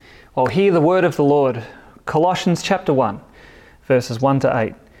Well, hear the word of the Lord. Colossians chapter 1, verses 1 to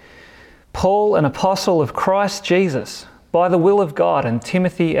 8. Paul, an apostle of Christ Jesus, by the will of God, and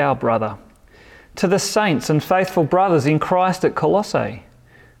Timothy, our brother, to the saints and faithful brothers in Christ at Colossae,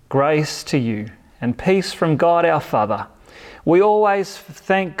 grace to you and peace from God our Father. We always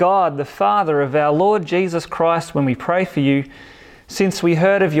thank God, the Father of our Lord Jesus Christ, when we pray for you, since we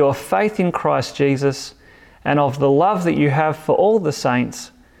heard of your faith in Christ Jesus and of the love that you have for all the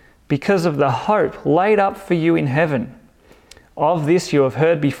saints, because of the hope laid up for you in heaven. Of this you have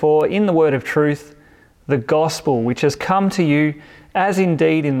heard before in the word of truth, the gospel which has come to you, as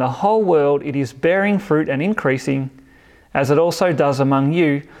indeed in the whole world it is bearing fruit and increasing, as it also does among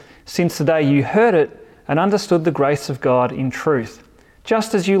you, since the day you heard it and understood the grace of God in truth,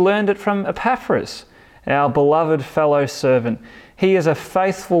 just as you learned it from Epaphras, our beloved fellow servant. He is a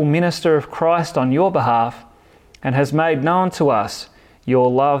faithful minister of Christ on your behalf, and has made known to us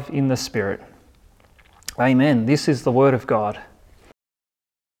your love in the Spirit. Amen. This is the word of God.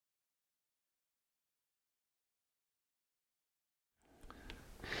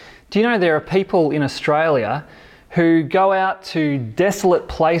 Do you know there are people in Australia who go out to desolate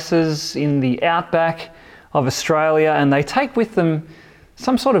places in the outback of Australia, and they take with them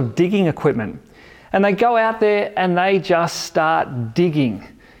some sort of digging equipment, and they go out there and they just start digging.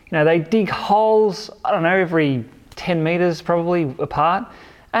 You know, they dig holes, I don't know, every 10 metres probably apart,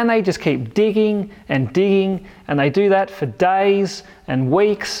 and they just keep digging and digging, and they do that for days and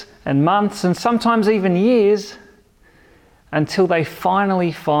weeks and months and sometimes even years until they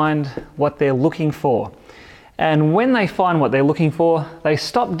finally find what they're looking for. And when they find what they're looking for, they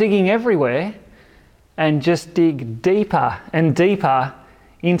stop digging everywhere and just dig deeper and deeper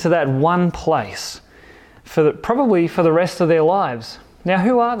into that one place, probably for the rest of their lives. Now,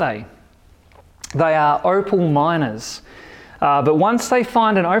 who are they? They are opal miners. But once they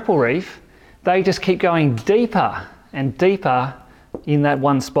find an opal reef, they just keep going deeper and deeper in that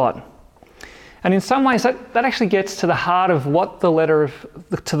one spot. And in some ways, that actually gets to the heart of what the letter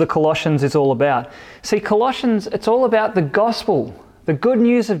to the Colossians is all about. See, Colossians, it's all about the gospel, the good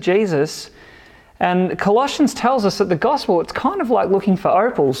news of Jesus. And Colossians tells us that the gospel, it's kind of like looking for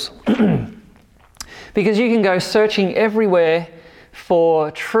opals. Because you can go searching everywhere for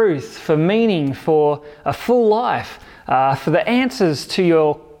truth, for meaning, for a full life, for the answers to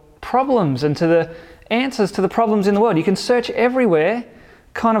your problems and to the answers to the problems in the world. You can search everywhere,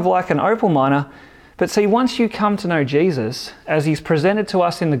 kind of like an opal miner. But see, once you come to know Jesus, as he's presented to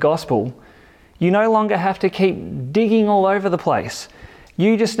us in the gospel, you no longer have to keep digging all over the place.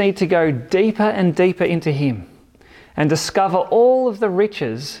 You just need to go deeper and deeper into him and discover all of the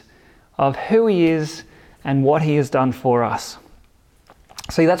riches of who he is and what he has done for us.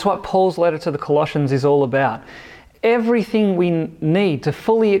 See, that's what Paul's letter to the Colossians is all about. Everything we need to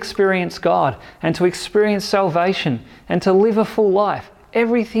fully experience God and to experience salvation and to live a full life,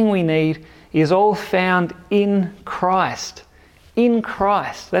 everything we need is all found in Christ. In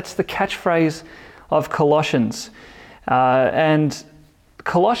Christ. That's the catchphrase of Colossians. And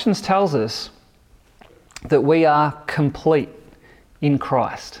Colossians tells us that we are complete in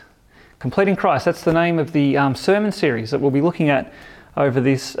Christ. Complete in Christ. That's the name of the sermon series that we'll be looking at over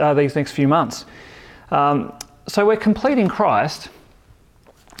these next few months. So we're complete in Christ,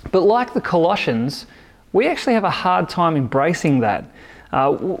 but like the Colossians, we actually have a hard time embracing that.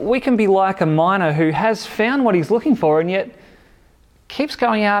 We can be like a miner who has found what he's looking for and yet keeps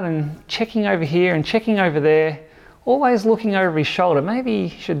going out and checking over here and checking over there, always looking over his shoulder. Maybe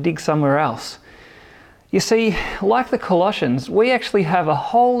he should dig somewhere else. You see, like the Colossians, we actually have a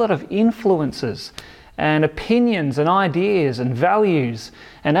whole lot of influences and opinions and ideas and values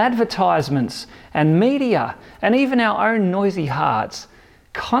and advertisements and media and even our own noisy hearts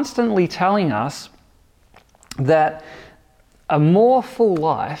constantly telling us that a more full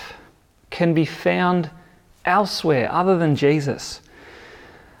life can be found elsewhere other than Jesus.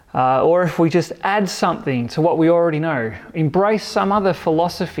 Or if we just add something to what we already know, embrace some other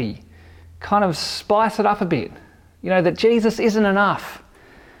philosophy, kind of spice it up a bit, that Jesus isn't enough.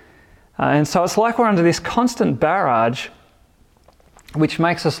 And so it's like we're under this constant barrage which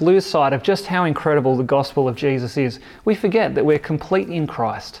makes us lose sight of just how incredible the gospel of Jesus is. We forget that we're complete in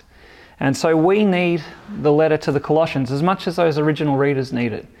Christ. And so we need the letter to the Colossians as much as those original readers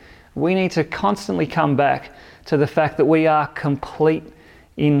need it. We need to constantly come back to the fact that we are complete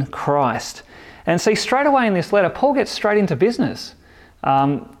in Christ. And see, straight away in this letter, Paul gets straight into business.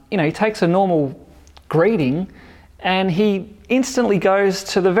 He takes a normal greeting and he instantly goes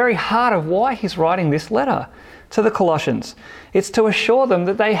to the very heart of why he's writing this letter to the Colossians. It's to assure them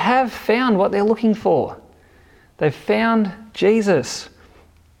that they have found what they're looking for. They've found Jesus.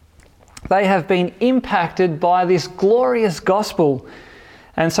 They have been impacted by this glorious gospel.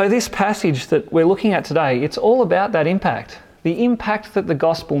 And so this passage that we're looking at today, it's all about that impact, the impact that the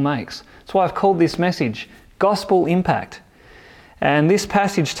gospel makes. That's why I've called this message Gospel Impact. And this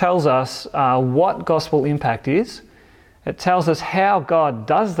passage tells us what gospel impact is. It tells us how God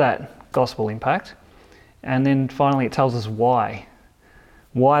does that gospel impact. And then finally it tells us why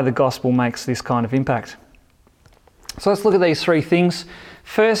the gospel makes this kind of impact. So let's look at these three things.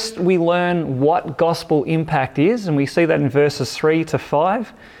 First, we learn what gospel impact is, and we see that in verses 3 to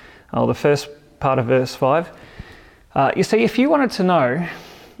 5, the first part of verse 5. You see, if you wanted to know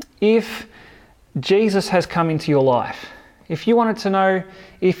if Jesus has come into your life, if you wanted to know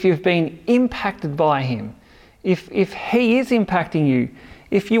if you've been impacted by him, if he is impacting you,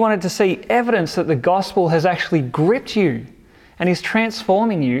 if you wanted to see evidence that the gospel has actually gripped you and is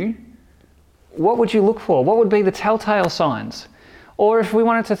transforming you, what would you look for? What would be the telltale signs? Or if we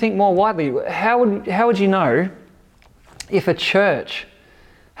wanted to think more widely, how would you know if a church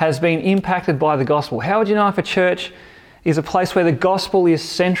has been impacted by the gospel? How would you know if a church is a place where the gospel is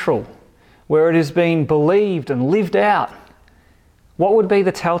central, where it is being believed and lived out? What would be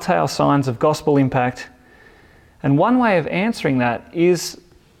the telltale signs of gospel impact? And one way of answering that is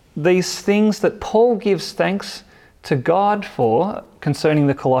these things that Paul gives thanks to God for concerning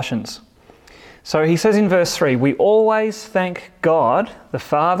the Colossians. So he says in verse 3, "We always thank God, the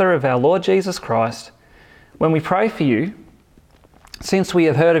Father of our Lord Jesus Christ, when we pray for you, since we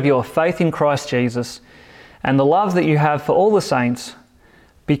have heard of your faith in Christ Jesus and the love that you have for all the saints,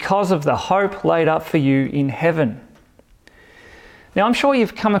 because of the hope laid up for you in heaven." Now, I'm sure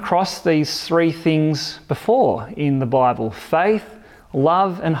you've come across these three things before in the Bible: faith,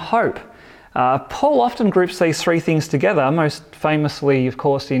 love, and hope. Paul often groups these three things together, most famously, of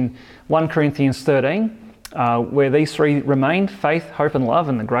course, in 1 Corinthians 13, where these three remain: faith, hope, and love,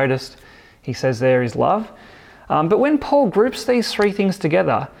 and the greatest, he says there, is love. But when Paul groups these three things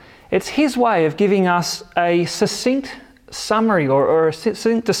together, it's his way of giving us a succinct summary or a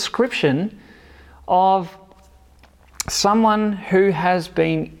succinct description of someone who has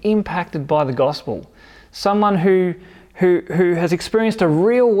been impacted by the gospel, someone who has experienced a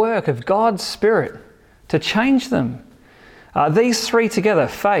real work of God's Spirit to change them. These three together,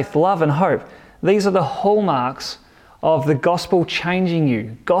 faith, love, and hope, these are the hallmarks of the gospel changing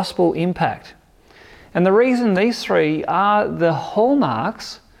you, gospel impact. And the reason these three are the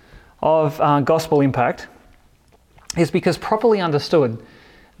hallmarks of gospel impact is because, properly understood,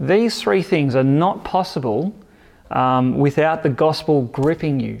 these three things are not possible without the gospel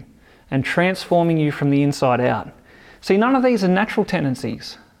gripping you and transforming you from the inside out. See, none of these are natural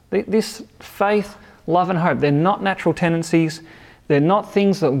tendencies. This faith, love, and hope, they're not natural tendencies. They're not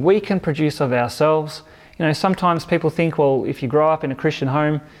things that we can produce of ourselves. You know, sometimes people think, well, if you grow up in a Christian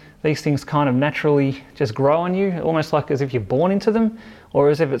home, these things kind of naturally just grow on you, almost like as if you're born into them, or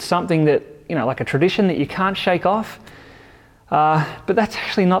as if it's something that, you know, like a tradition that you can't shake off. But that's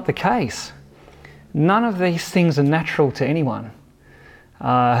actually not the case. None of these things are natural to anyone.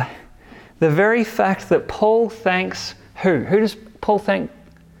 The very fact that Paul thanks who? Who does Paul thank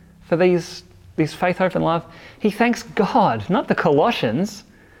for these faith, hope, and love? He thanks God, not the Colossians.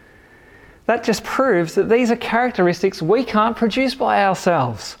 That just proves that these are characteristics we can't produce by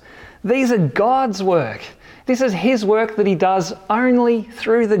ourselves. These are God's work. This is his work that he does only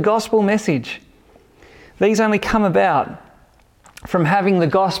through the gospel message. These only come about from having the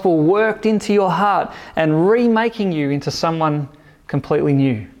gospel worked into your heart and remaking you into someone completely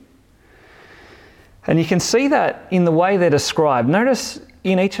new. And you can see that in the way they're described. Notice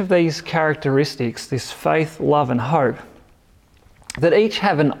in each of these characteristics, this faith, love, and hope, that each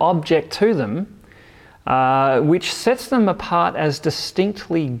have an object to them which sets them apart as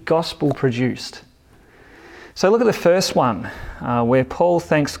distinctly gospel produced. So look at the first one, where Paul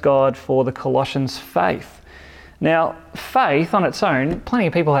thanks God for the Colossians' faith. Now, faith on its own, plenty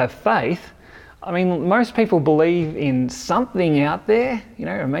of people have faith. I mean, most people believe in something out there, you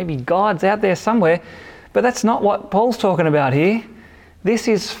know, or maybe God's out there somewhere, but that's not what Paul's talking about here. This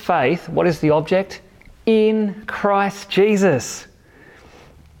is faith. What is the object? In Christ Jesus.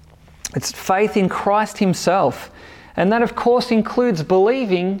 It's faith in Christ himself. And that, of course, includes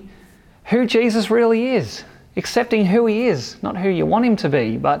believing who Jesus really is, accepting who he is, not who you want him to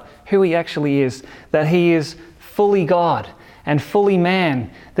be, but who he actually is, that he is fully God and fully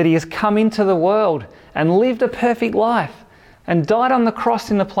man, that he has come into the world and lived a perfect life and died on the cross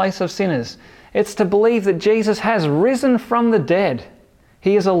in the place of sinners. It's to believe that Jesus has risen from the dead.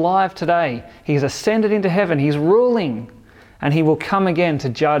 He is alive today. He has ascended into heaven. He's ruling, and he will come again to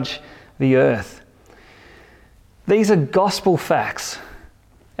judge the earth. These are gospel facts.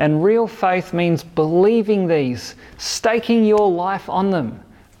 And real faith means believing these, staking your life on them,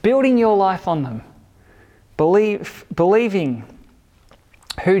 building your life on them, believing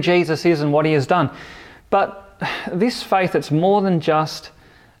who Jesus is and what he has done. But this faith, it's more than just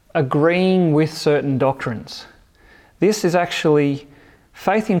agreeing with certain doctrines. This is actually,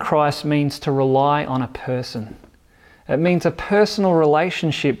 faith in Christ means to rely on a person. It means a personal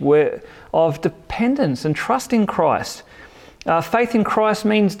relationship of dependence and trust in Christ. Faith in Christ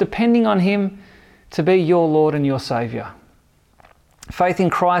means depending on him to be your Lord and your Saviour. Faith in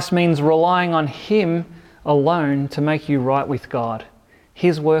Christ means relying on him alone to make you right with God,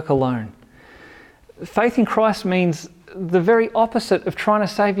 his work alone. Faith in Christ means the very opposite of trying to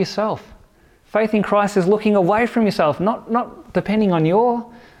save yourself. Faith in Christ is looking away from yourself, not depending on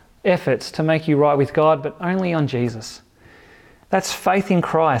your efforts to make you right with God, but only on Jesus. That's faith in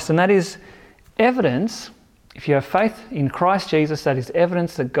Christ, and that is evidence. If you have faith in Christ Jesus, that is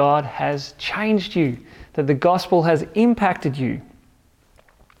evidence that God has changed you, that the gospel has impacted you.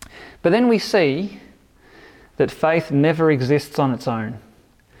 But then we see that faith never exists on its own.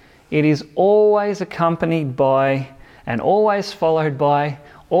 It is always accompanied by and always followed by,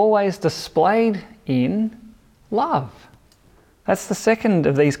 always displayed in love. That's the second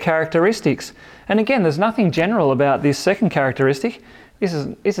of these characteristics. And again, there's nothing general about this second characteristic. This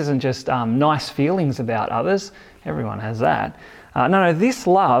isn't just nice feelings about others. Everyone has that. No, this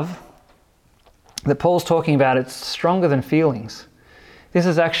love that Paul's talking about, it's stronger than feelings. This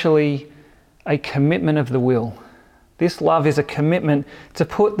is actually a commitment of the will. This love is a commitment to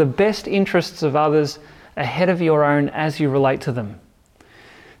put the best interests of others ahead of your own as you relate to them.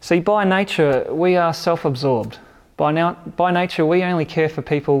 See, by nature, we are self-absorbed. By nature, we only care for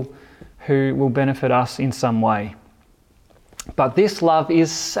people who will benefit us in some way. But this love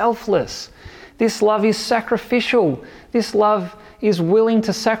is selfless. This love is sacrificial. This love is willing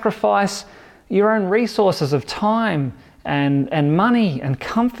to sacrifice your own resources of time and money and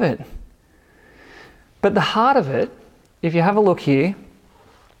comfort. But the heart of it, if you have a look here,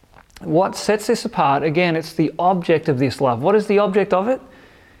 what sets this apart, again, it's the object of this love. What is the object of it?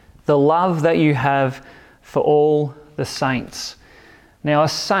 The love that you have for all the saints. Now, a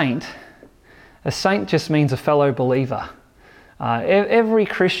saint just means a fellow believer. Every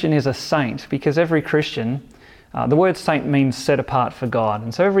Christian is a saint because every Christian, the word saint means set apart for God.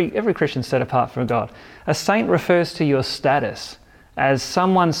 And so every Christian is set apart for God. A saint refers to your status as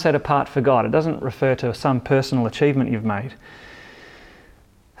someone set apart for God. It doesn't refer to some personal achievement you've made.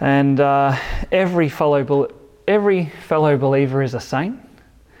 And every fellow believer is a saint.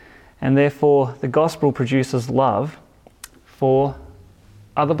 And therefore, the gospel produces love for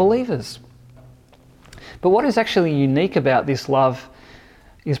other believers. But what is actually unique about this love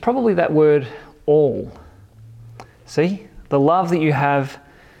is probably that word all. See? The love that you have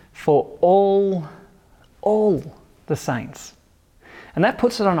for all the saints. And that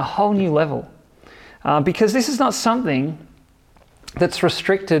puts it on a whole new level. Because this is not something that's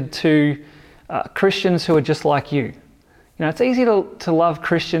restricted to Christians who are just like you. You know, it's easy to love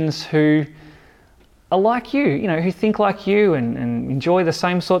Christians who are like you, who think like you and enjoy the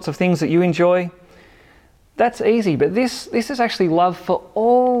same sorts of things that you enjoy. That's easy, but this is actually love for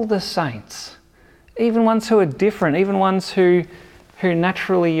all the saints, even ones who are different, even ones who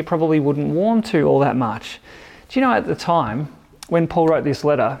naturally you probably wouldn't warm to all that much. Do you know, at the time when Paul wrote this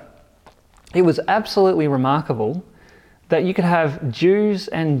letter, it was absolutely remarkable that you could have Jews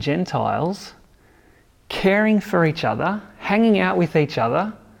and Gentiles caring for each other, hanging out with each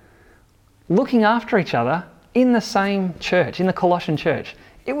other, looking after each other in the same church, in the Colossian church.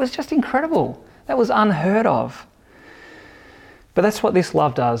 It was just incredible. That was unheard of. But that's what this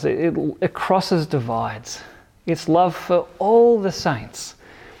love does. It crosses divides. It's love for all the saints.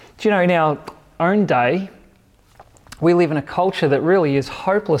 Do you know, in our own day, we live in a culture that really is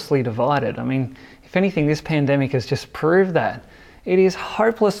hopelessly divided. I mean, if anything, this pandemic has just proved that. It is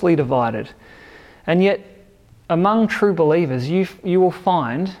hopelessly divided. And yet, among true believers, you will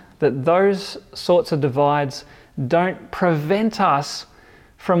find that those sorts of divides don't prevent us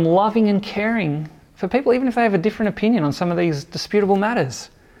from loving and caring for people, even if they have a different opinion on some of these disputable matters.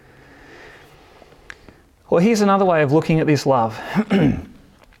 Well, here's another way of looking at this love.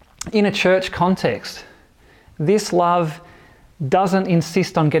 In a church context, this love doesn't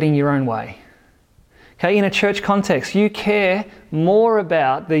insist on getting your own way. Okay, in a church context, you care more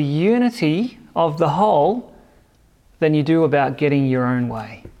about the unity of the whole than you do about getting your own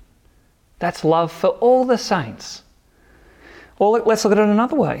way. That's love for all the saints. Or let's look at it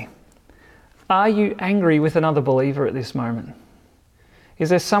another way. Are you angry with another believer at this moment? Is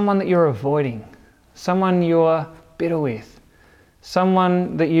there someone that you're avoiding? Someone you're bitter with?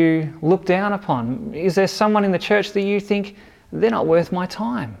 Someone that you look down upon? Is there someone in the church that you think they're not worth my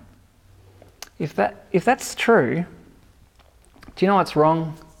time? If that's true, do you know what's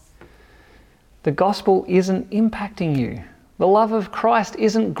wrong? The gospel isn't impacting you. The love of Christ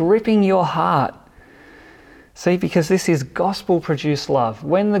isn't gripping your heart. See, because this is gospel-produced love.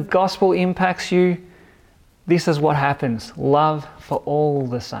 When the gospel impacts you, this is what happens. Love for all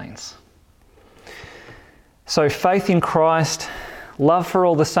the saints. So faith in Christ, love for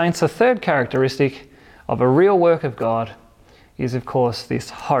all the saints. The third characteristic of a real work of God is, of course, this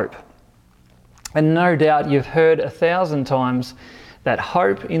hope. And no doubt you've heard 1,000 times that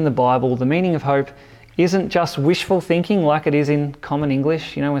hope in the Bible, the meaning of hope, isn't just wishful thinking like it is in common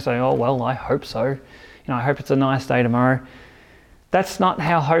English. You know, we say, oh, well, I hope so. I hope it's a nice day tomorrow. That's not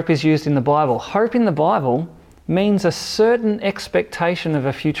how hope is used in the Bible. Hope in the Bible means a certain expectation of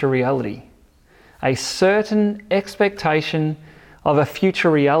a future reality. A certain expectation of a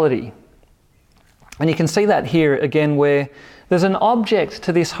future reality. And you can see that here again where there's an object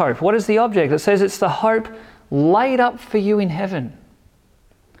to this hope. What is the object? It says it's the hope laid up for you in heaven.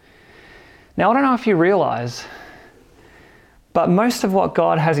 Now, I don't know if you realise, but most of what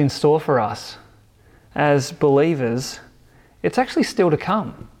God has in store for us as believers, it's actually still to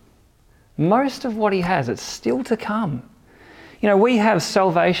come. Most of what he has, it's still to come. You know, we have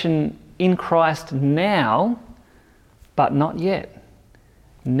salvation in Christ now, but not yet.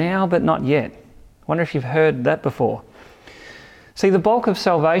 Now, but not yet. I wonder if you've heard that before. See, the bulk of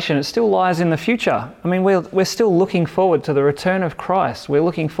salvation, it still lies in the future. I mean, we're still looking forward to the return of Christ. We're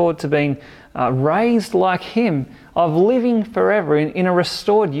looking forward to being raised like him, of living forever in a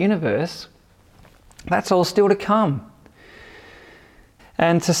restored universe. That's all still to come.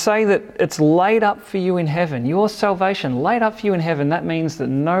 And to say that it's laid up for you in heaven, your salvation laid up for you in heaven, that means that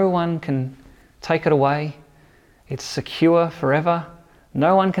no one can take it away. It's secure forever.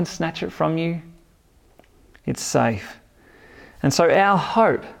 No one can snatch it from you. It's safe. And so our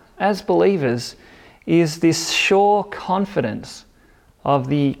hope as believers is this sure confidence of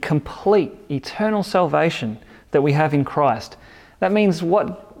the complete eternal salvation that we have in Christ. That means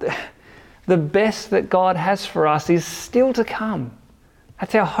the best that God has for us is still to come.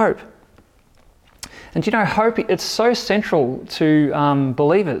 That's our hope. And you know, hope, it's so central to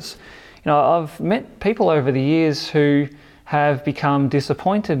believers. You know, I've met people over the years who have become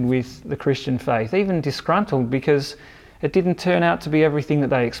disappointed with the Christian faith, even disgruntled because it didn't turn out to be everything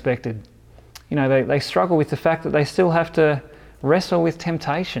that they expected. You know, they struggle with the fact that they still have to wrestle with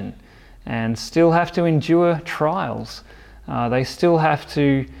temptation and still have to endure trials. They still have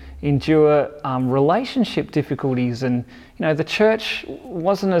to endure relationship difficulties, and you know, the church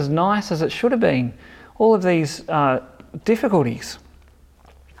wasn't as nice as it should have been. All of these difficulties.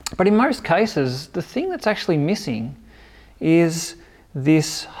 But in most cases, the thing that's actually missing is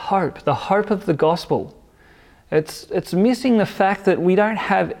this hope, the hope of the gospel. It's missing the fact that we don't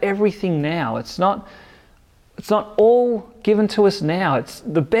have everything now. It's not all given to us now.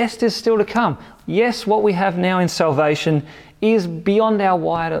 The best is still to come. Yes, what we have now in salvation is beyond our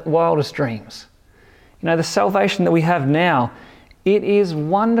wildest dreams. You know, the salvation that we have now, it is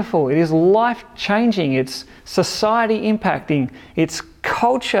wonderful. It is life-changing. It's society impacting. It's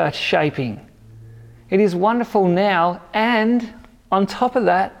culture shaping. It is wonderful now, and on top of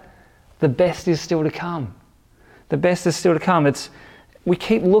that, the best is still to come. The best is still to come. We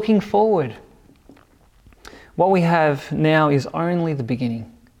keep looking forward. What we have now is only the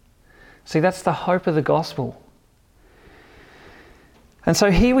beginning. See, that's the hope of the gospel. And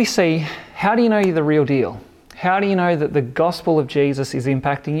so here we see, how do you know you're the real deal? How do you know that the gospel of Jesus is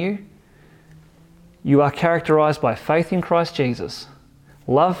impacting you? You are characterized by faith in Christ Jesus,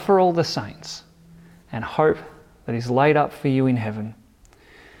 love for all the saints, and hope that is laid up for you in heaven.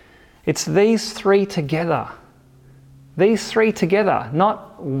 It's these three together. These three together,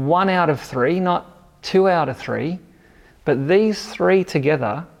 not 1 out of 3, not 2 out of 3, but these three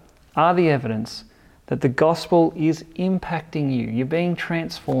together are the evidence that the gospel is impacting you. You're being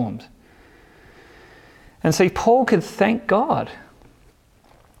transformed. And see, Paul could thank God.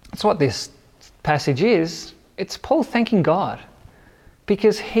 That's what this passage is. It's Paul thanking God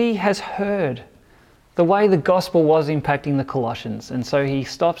because he has heard the way the gospel was impacting the Colossians. And so he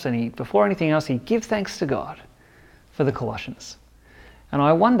stops and before anything else, he gives thanks to God for the Colossians. And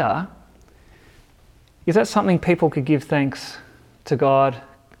I wonder, is that something people could give thanks to God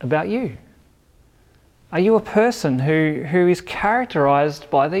about you? Are you a person who is characterized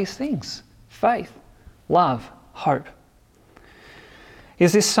by these things? Faith, love, hope.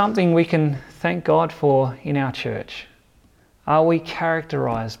 Is this something we can thank God for in our church? Are we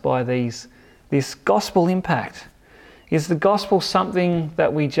characterized by this gospel impact Is the gospel something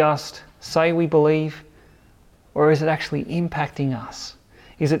that we just say we believe, or is it actually impacting us?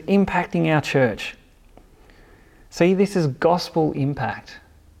 Is it impacting our church? See, this is gospel impact.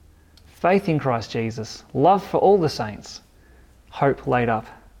 Faith in Christ Jesus, love for all the saints, hope laid up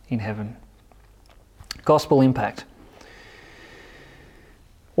in heaven. Gospel impact.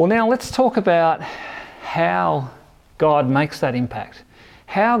 Well, now let's talk about how God makes that impact.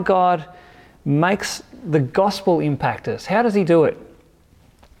 How God makes the gospel impact us. How does he do it?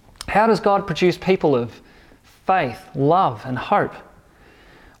 How does God produce people of faith, love and hope?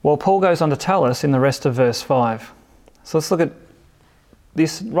 Well, Paul goes on to tell us in the rest of verse 5. So let's look at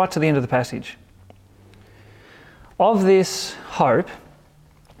this right to the end of the passage. Of this hope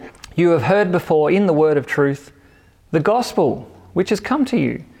you have heard before in the word of truth, the gospel which has come to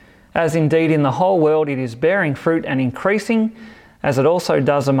you, as indeed in the whole world it is bearing fruit and increasing, as it also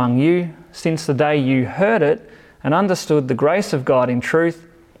does among you, since the day you heard it and understood the grace of God in truth,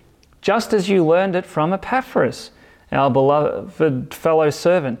 just as you learned it from Epaphras, our beloved fellow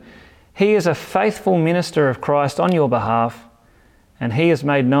servant. He is a faithful minister of Christ on your behalf, and he has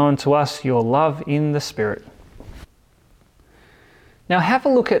made known to us your love in the Spirit. Now have a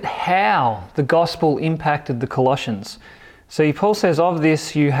look at how the gospel impacted the Colossians. See, Paul says, of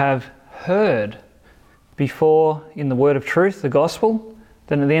this you have heard before in the word of truth, the gospel.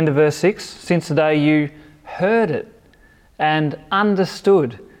 Then at the end of verse 6, since the day you heard it and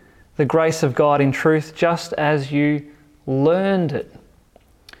understood the grace of God in truth, just as you learned it.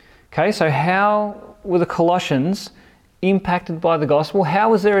 Okay, so how were the Colossians impacted by the gospel? How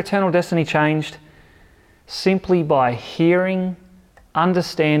was their eternal destiny changed? Simply by hearing,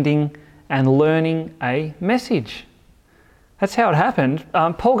 understanding, and learning a message. That's how it happened.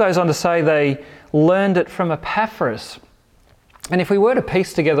 Paul goes on to say they learned it from Epaphras. And if we were to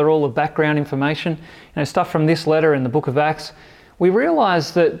piece together all the background information, stuff from this letter and the book of Acts, we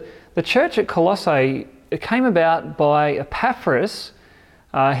realise that the church at Colossae, it came about by Epaphras.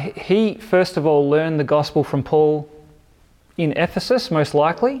 He first of all learned the gospel from Paul in Ephesus, most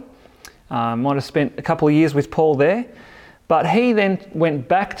likely. Might have spent a couple of years with Paul there. But he then went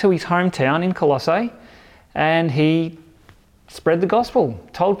back to his hometown in Colossae and he spread the gospel,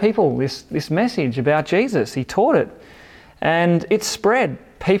 told people this message about Jesus. He taught it and it spread.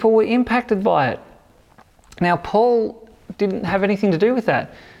 People were impacted by it. Now, Paul didn't have anything to do with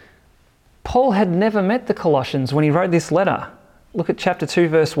that. Paul had never met the Colossians when he wrote this letter. Look at chapter 2,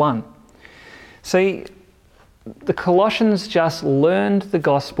 verse 1. See, the Colossians just learned the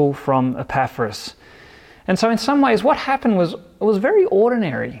gospel from Epaphras. And so in some ways what happened was very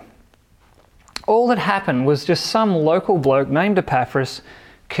ordinary. All that happened was just some local bloke named Epaphras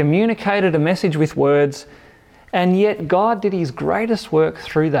communicated a message with words, and yet God did his greatest work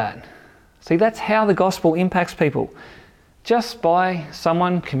through that. See, that's how the gospel impacts people. Just by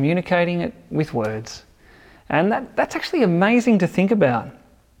someone communicating it with words. And that's actually amazing to think about.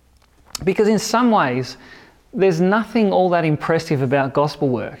 Because in some ways, there's nothing all that impressive about gospel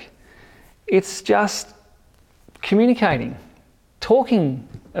work. It's just communicating, talking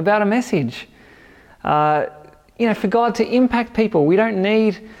about a message. For God to impact people, we don't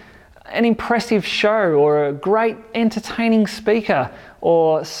need an impressive show or a great entertaining speaker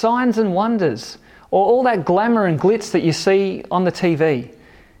or signs and wonders or all that glamour and glitz that you see on the TV.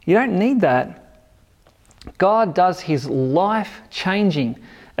 You don't need that. God does his life-changing,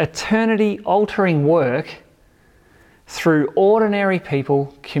 eternity-altering work through ordinary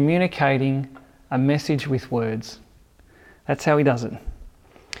people communicating a message with words. That's how he does it.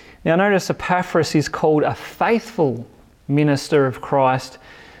 Now notice Epaphras is called a faithful minister of Christ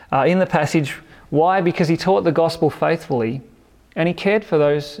in the passage. Why? Because he taught the gospel faithfully and he cared for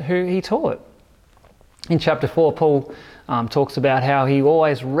those who he taught. In chapter 4, Paul talks about how he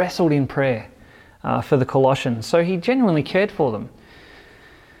always wrestled in prayer for the Colossians. So he genuinely cared for them.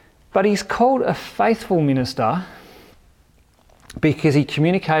 But he's called a faithful minister because he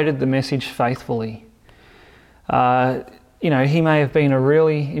communicated the message faithfully. He may have been a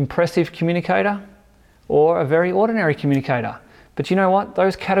really impressive communicator or a very ordinary communicator. But you know what?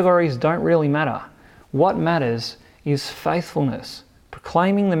 Those categories don't really matter. What matters is faithfulness,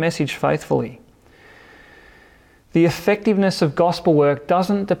 proclaiming the message faithfully. The effectiveness of gospel work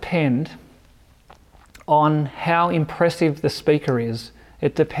doesn't depend on how impressive the speaker is.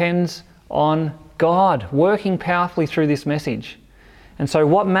 It depends on God working powerfully through this message. And so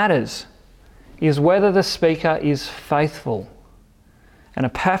what matters is whether the speaker is faithful. And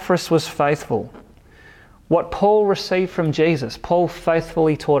Epaphras was faithful. What Paul received from Jesus, Paul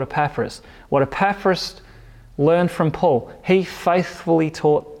faithfully taught Epaphras. What Epaphras learned from Paul, he faithfully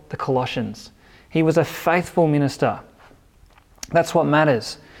taught the Colossians. He was a faithful minister. That's what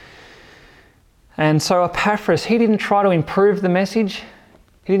matters. And so Epaphras, he didn't try to improve the message.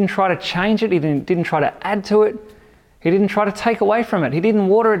 He didn't try to change it. He didn't try to add to it. He didn't try to take away from it. He didn't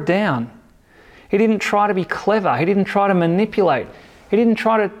water it down. He didn't try to be clever. He didn't try to manipulate. He didn't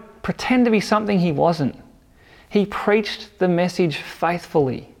try to pretend to be something he wasn't. He preached the message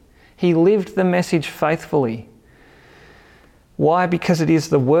faithfully. He lived the message faithfully. Why? Because it is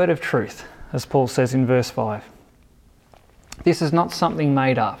the word of truth, as Paul says in verse 5. This is not something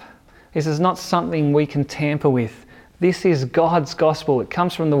made up. This is not something we can tamper with. This is God's gospel. It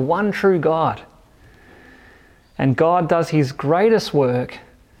comes from the one true God. And God does his greatest work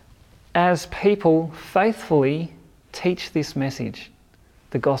as people faithfully teach this message,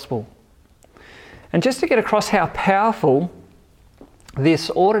 the gospel. And just to get across how powerful this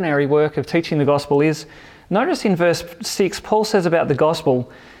ordinary work of teaching the gospel is, notice in verse 6, Paul says about the gospel,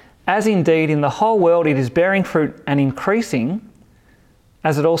 as indeed in the whole world it is bearing fruit and increasing,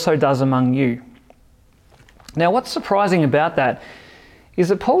 as it also does among you. Now, what's surprising about that is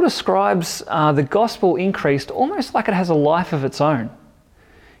that Paul describes the gospel increased almost like it has a life of its own.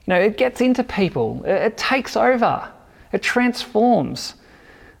 You know, it gets into people, it takes over, it transforms.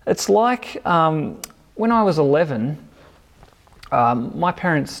 It's like when I was 11, my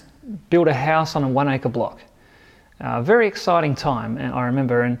parents built a house on a 1 acre block. Very exciting time, I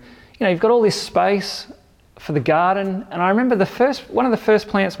remember. And you know, you've got all this space for the garden. And I remember one of the first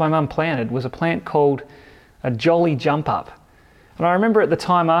plants my mum planted was a plant called a jolly jump up. And I remember at the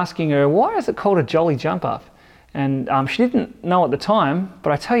time asking her, why is it called a jolly jump up? And she didn't know at the time,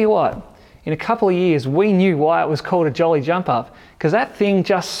 but I tell you what, in a couple of years, we knew why it was called a jolly jump up, because that thing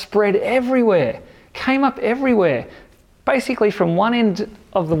just spread everywhere, came up everywhere, basically from one end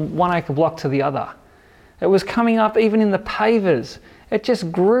of the 1 acre block to the other. It was coming up even in the pavers. It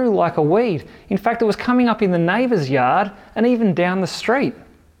just grew like a weed. In fact, it was coming up in the neighbour's yard and even down the street.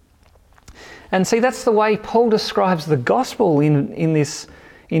 And see, that's the way Paul describes the gospel in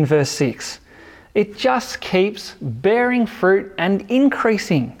verse 6. It just keeps bearing fruit and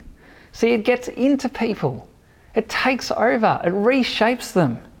increasing. See, it gets into people. It takes over. It reshapes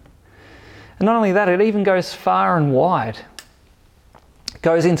them. And not only that, it even goes far and wide. It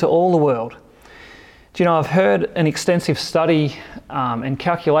goes into all the world. Do you know, I've heard an extensive study and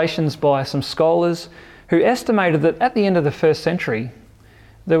calculations by some scholars who estimated that at the end of the first century,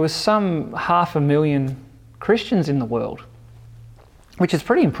 there was some 500,000 Christians in the world, which is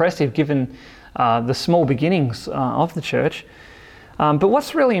pretty impressive given the small beginnings of the church. But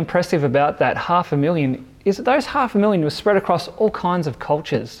what's really impressive about that 500,000 is that those 500,000 were spread across all kinds of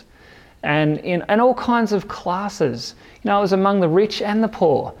cultures and all kinds of classes. You know, it was among the rich and the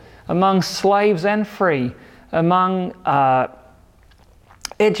poor, among slaves and free, among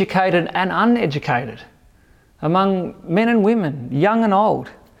educated and uneducated, among men and women, young and old.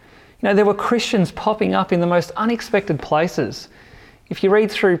 You know, there were Christians popping up in the most unexpected places. If you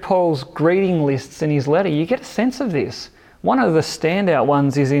read through Paul's greeting lists in his letter, you get a sense of this. One of the standout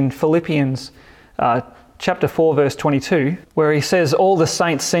ones is in Philippians chapter 4, verse 22, where he says, all the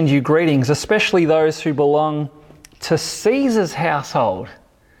saints send you greetings, especially those who belong to Caesar's household.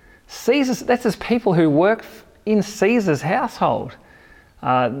 That's as people who work in Caesar's household.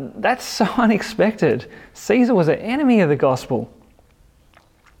 That's so unexpected. Caesar was an enemy of the gospel.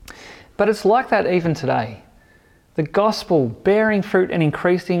 But it's like that even today. The gospel bearing fruit and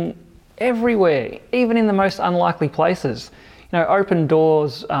increasing everywhere, even in the most unlikely places. You know, Open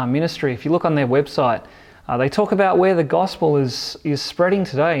Doors Ministry, if you look on their website, they talk about where the gospel is spreading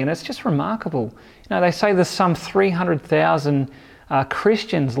today, and it's just remarkable. You know, they say there's some 300,000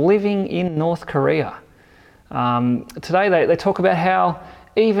 Christians living in North Korea. Today they talk about how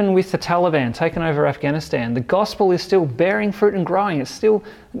even with the Taliban taking over Afghanistan, the gospel is still bearing fruit and growing. It's still,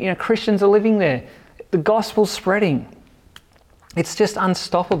 you know, Christians are living there. The gospel's spreading. It's just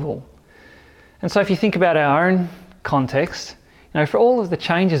unstoppable. And so if you think about our own context, you know, for all of the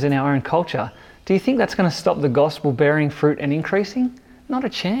changes in our own culture, do you think that's going to stop the gospel bearing fruit and increasing? Not a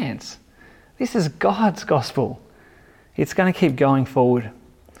chance. This is God's gospel. It's going to keep going forward.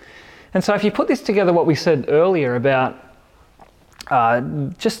 And so if you put this together, what we said earlier about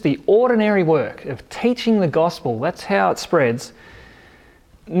just the ordinary work of teaching the gospel, that's how it spreads.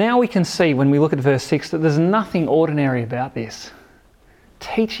 Now we can see when we look at verse 6 that there's nothing ordinary about this.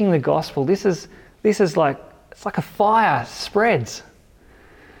 Teaching the gospel, this is like, it's like a fire spreads.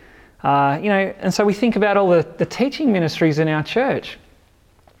 And so we think about all the teaching ministries in our church.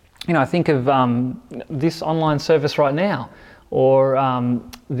 You know, I think of this online service right now, or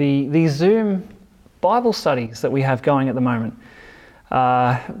the Zoom Bible studies that we have going at the moment.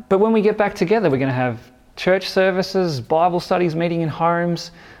 But when we get back together, we're going to have church services, Bible studies, meeting in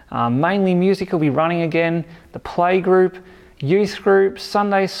homes. Mainly music will be running again. The play group, youth group,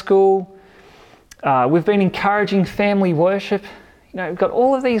 Sunday school. We've been encouraging family worship. We've got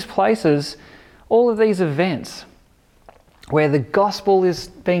all of these places, all of these events where the gospel is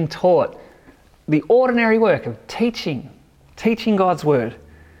being taught. The ordinary work of teaching God's word.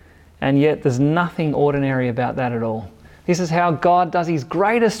 And yet there's nothing ordinary about that at all. This is how God does his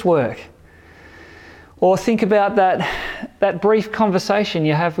greatest work. Or think about that brief conversation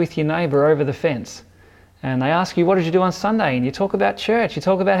you have with your neighbour over the fence. And they ask you, what did you do on Sunday? And you talk about church. You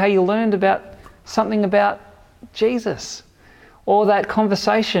talk about how you learned about something about Jesus. Or that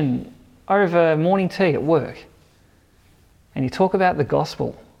conversation over morning tea at work. And you talk about the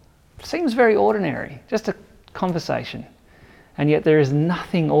gospel. It seems very ordinary, just a conversation. And yet there is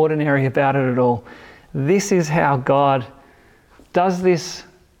nothing ordinary about it at all. This is how God does this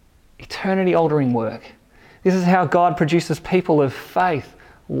eternity-altering work. This is how God produces people of faith,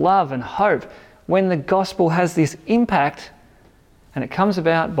 love and hope when the gospel has this impact, and it comes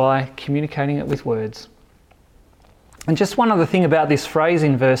about by communicating it with words. And just one other thing about this phrase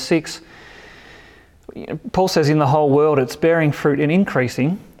in verse 6, Paul says in the whole world it's bearing fruit and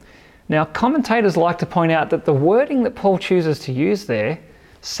increasing. Now, commentators like to point out that the wording that Paul chooses to use there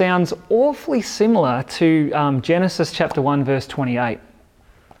sounds awfully similar to Genesis chapter 1 verse 28.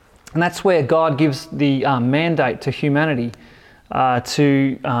 And that's where God gives the mandate to humanity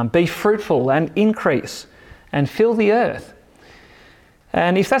to be fruitful and increase and fill the earth.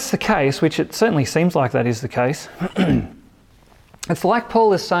 And if that's the case, which it certainly seems like that is the case, it's like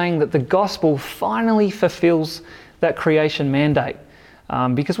Paul is saying that the gospel finally fulfills that creation mandate.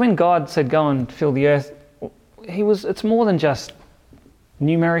 Because when God said go and fill the earth, it's more than just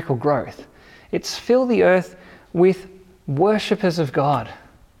numerical growth. It's fill the earth with worshippers of God,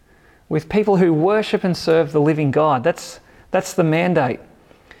 with people who worship and serve the living God. That's the mandate.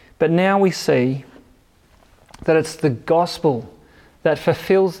 But now we see that it's the gospel that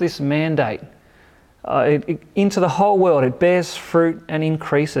fulfills this mandate. Into the whole world, it bears fruit and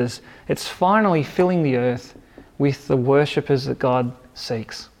increases. It's finally filling the earth with the worshippers that God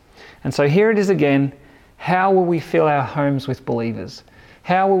seeks. And so here it is again. How will we fill our homes with believers?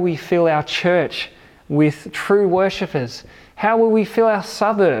 How will we fill our church with true worshippers? How will we fill our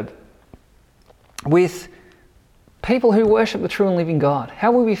suburb with people who worship the true and living God?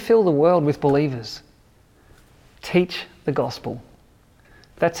 How will we fill the world with believers? Teach the gospel.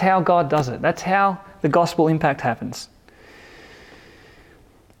 That's how God does it. That's how the gospel impact happens.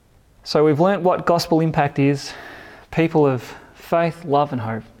 So we've learnt what gospel impact is. People of faith, love and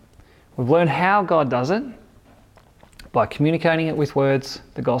hope. We've learned how God does it by communicating it with words,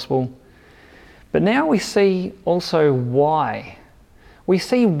 the gospel. But now we see also why. We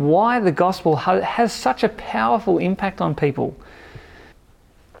see why the gospel has such a powerful impact on people.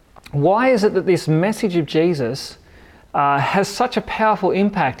 Why is it that this message of Jesus has such a powerful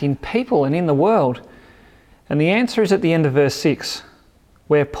impact in people and in the world? And the answer is at the end of verse 6,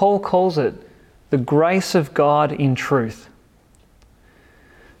 where Paul calls it the grace of God in truth.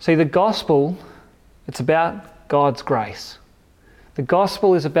 See, the gospel, it's about God's grace. The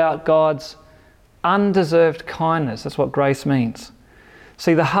gospel is about God's undeserved kindness. That's what grace means.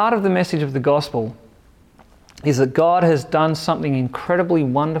 See, the heart of the message of the gospel is that God has done something incredibly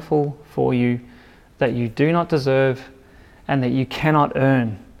wonderful for you that you do not deserve and that you cannot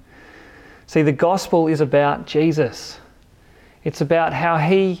earn. See, the gospel is about Jesus. It's about how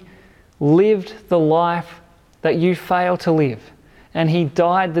he lived the life that you fail to live, and he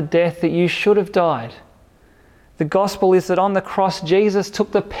died the death that you should have died. The gospel is that on the cross, Jesus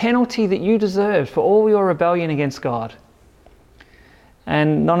took the penalty that you deserved for all your rebellion against God.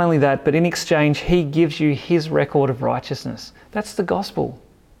 And not only that, but in exchange, he gives you his record of righteousness. That's the gospel.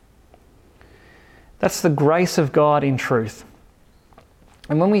 That's the grace of God in truth.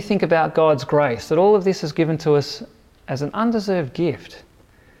 And when we think about God's grace, that all of this is given to us as an undeserved gift,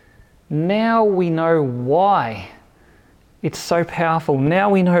 now we know why it's so powerful.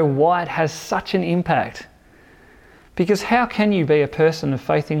 Now we know why it has such an impact. Because how can you be a person of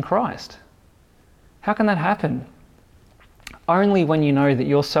faith in Christ? How can that happen? Only when you know that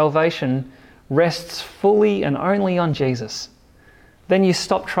your salvation rests fully and only on Jesus. Then you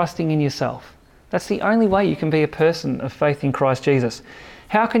stop trusting in yourself. That's the only way you can be a person of faith in Christ Jesus.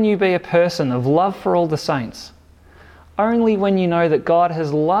 How can you be a person of love for all the saints? Only when you know that God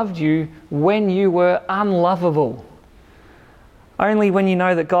has loved you when you were unlovable. Only when you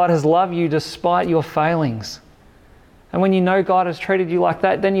know that God has loved you despite your failings. And when you know God has treated you like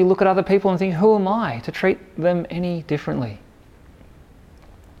that, then you look at other people and think, who am I to treat them any differently?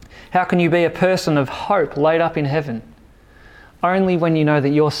 How can you be a person of hope laid up in heaven? Only when you know that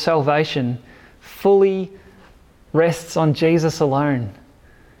your salvation fully rests on Jesus alone.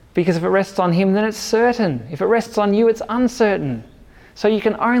 Because if it rests on him, then it's certain. If it rests on you, it's uncertain. So you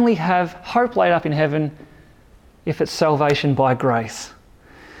can only have hope laid up in heaven if it's salvation by grace.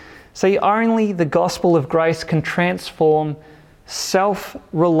 See, only the gospel of grace can transform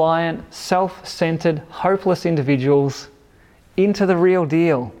self-reliant, self-centered, hopeless individuals into the real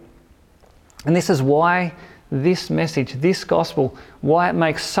deal. And this is why this message, this gospel, why it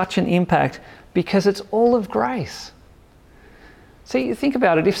makes such an impact, because it's all of grace. See, think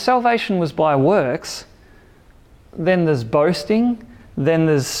about it. If salvation was by works, then there's boasting, then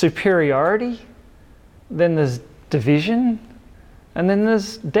there's superiority, then there's division, and then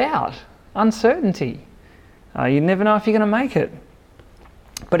there's doubt, uncertainty. You never know if you're going to make it.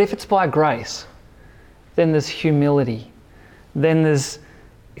 But if it's by grace, then there's humility, then there's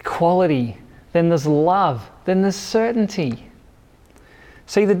equality, then there's love, then there's certainty.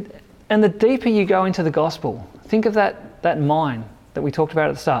 See, the deeper you go into the gospel, think of that mine that we talked about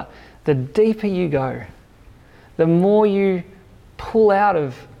at the start. The deeper you go, the more you pull out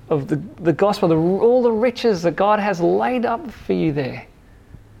of the gospel, all the riches that God has laid up for you there,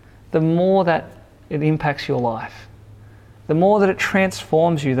 the more that it impacts your life. The more that it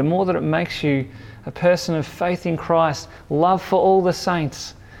transforms you, the more that it makes you a person of faith in Christ, love for all the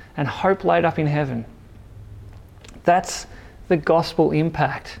saints, and hope laid up in heaven. That's the gospel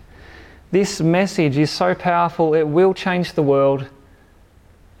impact. This message is so powerful, it will change the world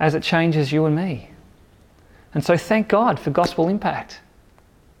as it changes you and me. And so thank God for gospel impact.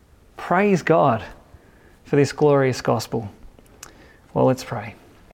 Praise God for this glorious gospel. Well, let's pray.